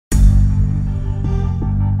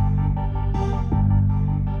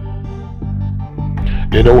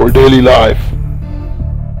in our daily life.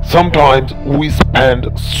 Sometimes we spend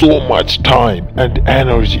so much time and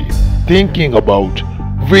energy thinking about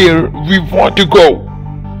where we want to go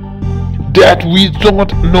that we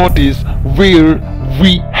don't notice where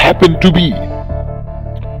we happen to be.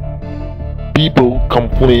 People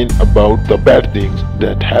complain about the bad things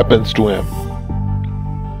that happens to them,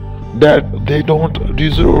 that they don't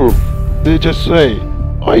deserve. They just say,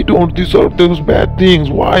 I don't deserve those bad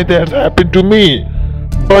things, why that happened to me?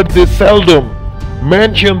 But they seldom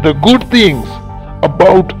mention the good things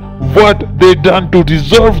about what they done to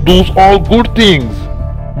deserve those all good things,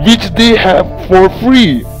 which they have for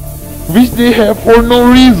free, which they have for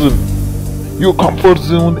no reason. Your comfort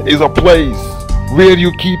zone is a place where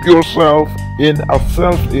you keep yourself in a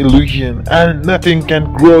self-illusion and nothing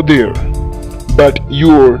can grow there. But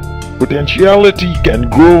your potentiality can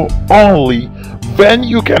grow only when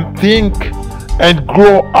you can think and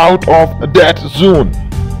grow out of that zone.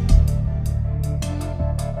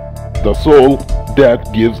 The soul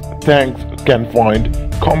that gives thanks can find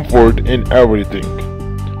comfort in everything,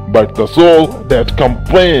 but the soul that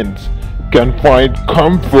complains can find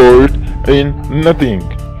comfort in nothing.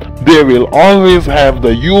 They will always have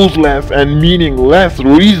the useless and meaningless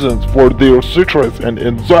reasons for their stress and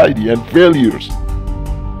anxiety and failures.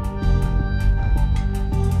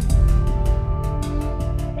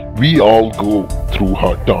 We all go through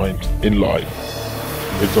hard times in life.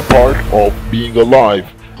 It's a part of being alive,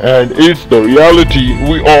 and it's the reality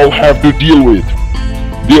we all have to deal with.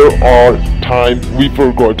 There are times we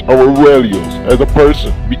forgot our values as a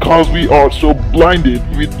person because we are so blinded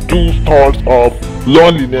with two thoughts of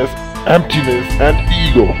loneliness, emptiness, and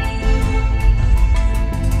ego.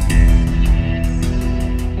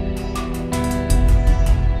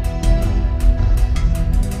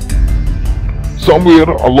 Somewhere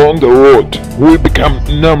along the road, we become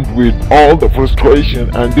numbed with all the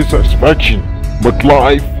frustration and dissatisfaction. But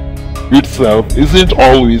life itself isn't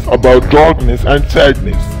always about darkness and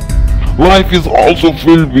sadness. Life is also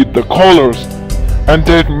filled with the colors and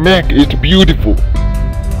that make it beautiful.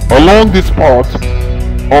 Along this path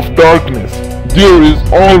of darkness, there is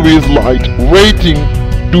always light waiting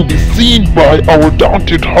to be seen by our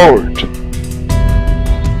daunted heart.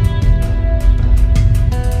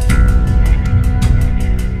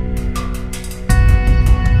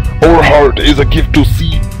 Our heart is a gift to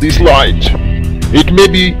see this light. It may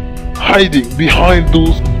be hiding behind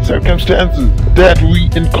those circumstances that we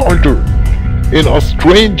encounter. In a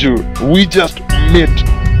stranger we just met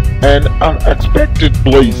an unexpected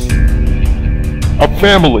place. A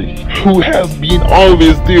family who has been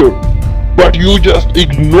always there, but you just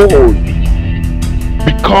ignored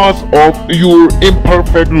because of your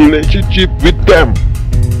imperfect relationship with them.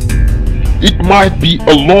 It might be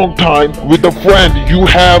a long time with a friend you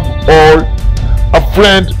have or a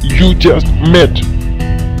friend you just met.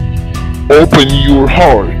 Open your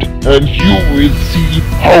heart and you will see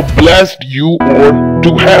how blessed you are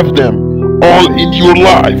to have them all in your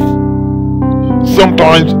life.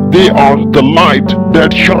 Sometimes they are the light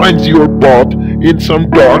that shines your path in some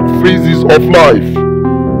dark phases of life.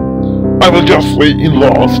 I will just say in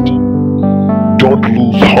last, don't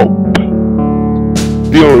lose hope.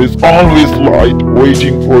 There is always light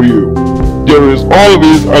waiting for you. There is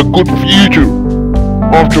always a good future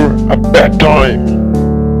after a bad time.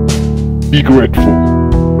 Be grateful.